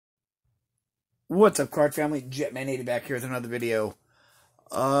What's up, Card Family? Jetman80 back here with another video.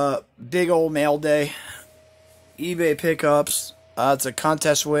 Big old mail day. eBay pickups. It's a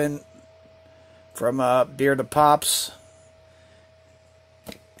contest win from Beer to Pops.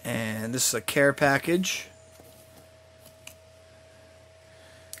 And this is a care package.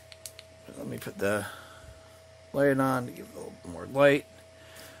 Let me put the light on to give it a little more light.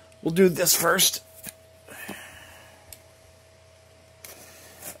 We'll do this first.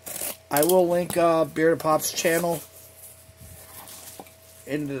 I will link Beer to Pops channel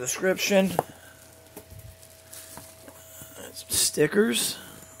in the description. Some stickers.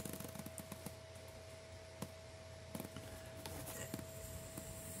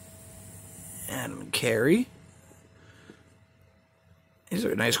 Adam and Carrie. These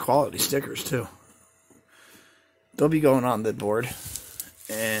are nice quality stickers too. They'll be going on the board.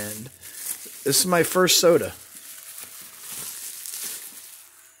 And this is my first soda.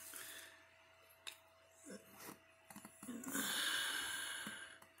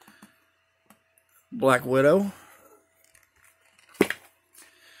 Black Widow.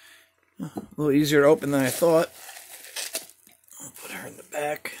 A little easier to open than I thought. I'll put her in the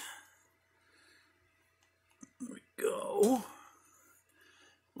back. There we go.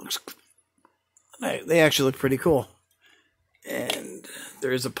 Looks. They actually look pretty cool. And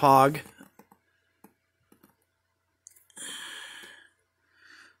there is a Pog.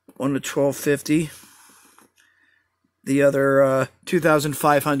 1 to 1250. The other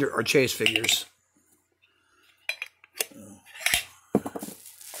 2,500 are chase figures.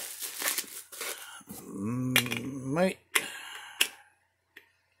 Might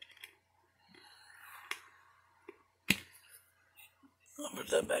I'll put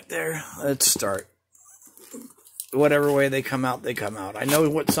that back there. Let's start. Whatever way they come out, they come out. I know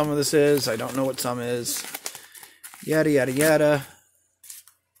what some of this is. I don't know what some is. Yada, yada, yada.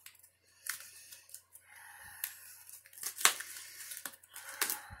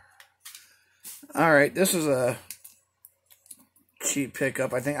 Alright, this is a cheap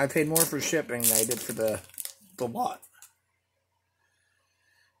pickup. I think I paid more for shipping than I did for the lot.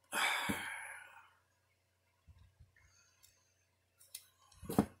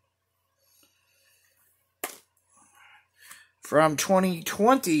 From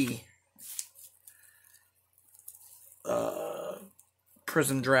 2020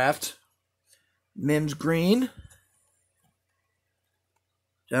 Prison Draft, Mims Green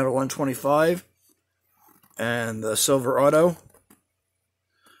down to 125, and the Silver Auto,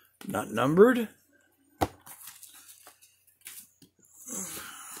 not numbered.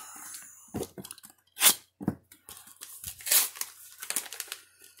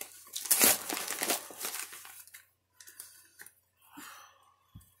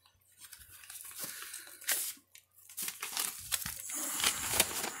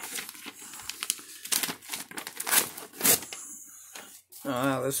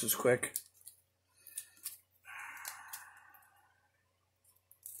 Oh, this was quick.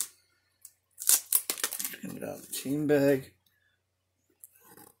 Get it out of the team bag.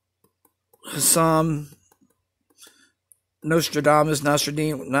 Some Nostraldine,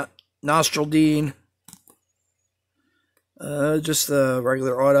 just the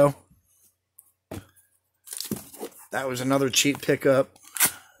regular auto. That was another cheap pickup.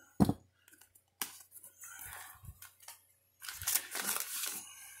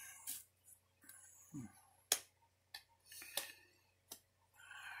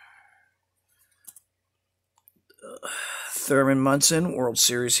 Thurman Munson, World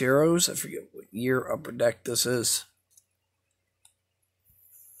Series Heroes. I forget what year Upper Deck this is.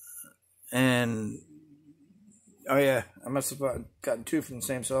 And, oh yeah, I must have gotten two from the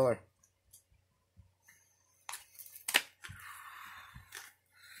same seller.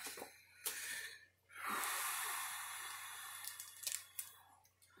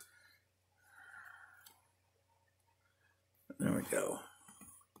 There we go.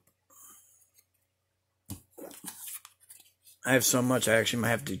 I have so much, I actually might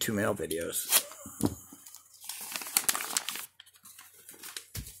have to do 2 mail videos.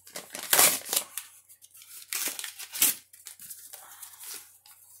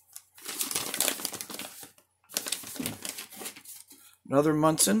 Another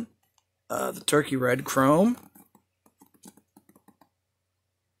Munson, the Turkey Red Chrome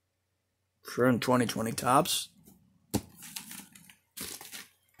from 2020 Topps.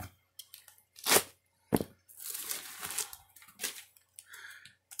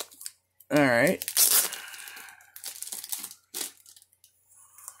 All right.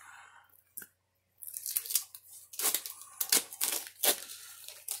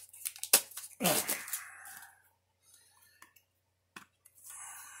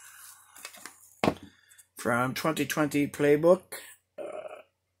 from 2020 Playbook.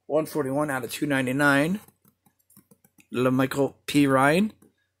 141 out of 299. LaMichael Perine.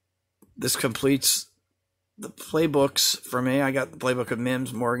 This completes the playbooks for me. I got the playbook of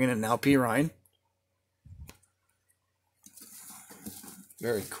Mims, Morgan, and now Perine.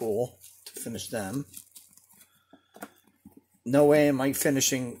 Very cool to finish them. No way am I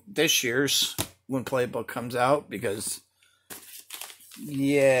finishing this year's when playbook comes out because,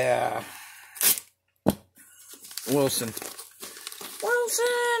 yeah. Wilson.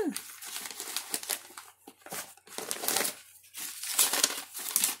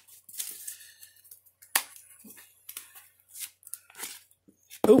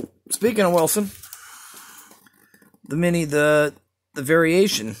 Oh, speaking of Wilson, the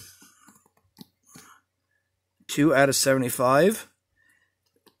variation, 2 out of 75.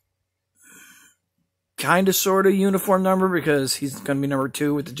 Kind of, sort of uniform number because he's going to be number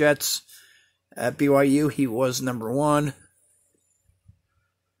 2 with the Jets. At BYU, he was number 1.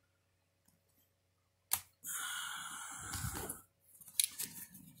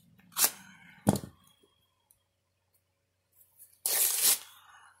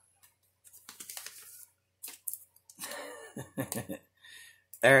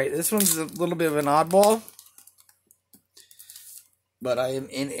 Alright, this one's a little bit of an oddball. But I am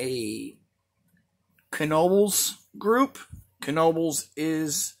in a Knoebels group. Knoebels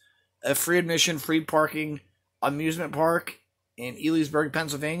is a free admission, free parking amusement park in Elysburg,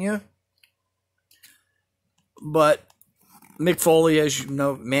 Pennsylvania. But Mick Foley, as you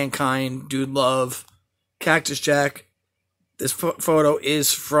know, Mankind, Dude Love, Cactus Jack. This photo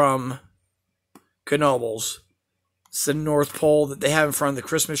is from Knoebels. It's the North Pole that they have in front of the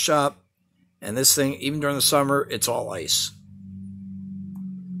Christmas shop. And this thing, even during the summer, it's all ice.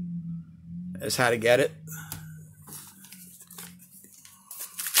 That's how to get it.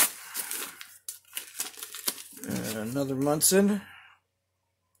 And another Munson.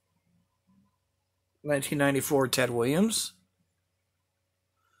 1994 Ted Williams.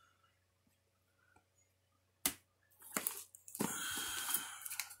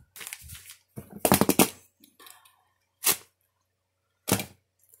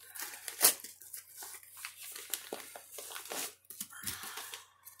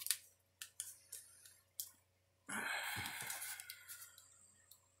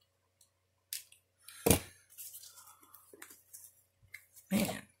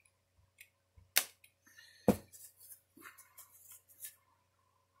 Man.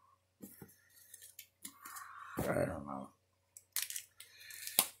 I don't know.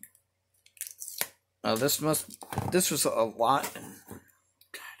 Oh, this was a lot.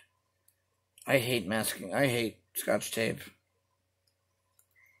 God. I hate masking. I hate Scotch tape.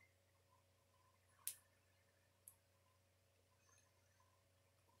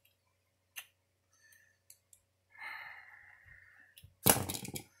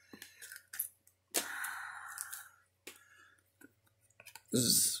 This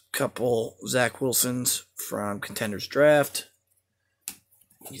is a couple Zach Wilsons from Contenders Draft.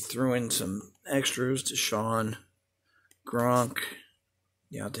 He threw in some extras to Sean, Gronk,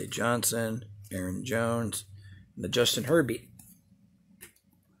 Deontay Johnson, Aaron Jones, and the Justin Herbert.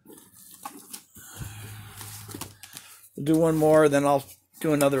 We'll do one more, then I'll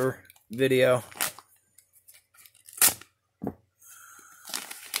do another video.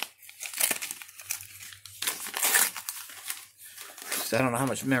 I don't know how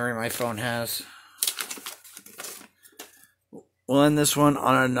much memory my phone has. We'll end this one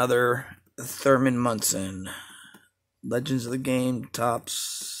on another Thurman Munson. Legends of the Game,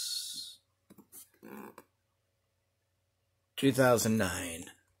 Topps 2009.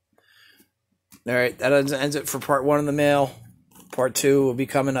 Alright, that ends it for part 1 in the mail. Part 2 will be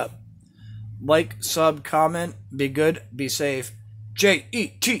coming up. Like, sub, comment, be good, be safe.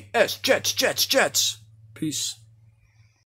 Jets, Jets, Jets. Peace.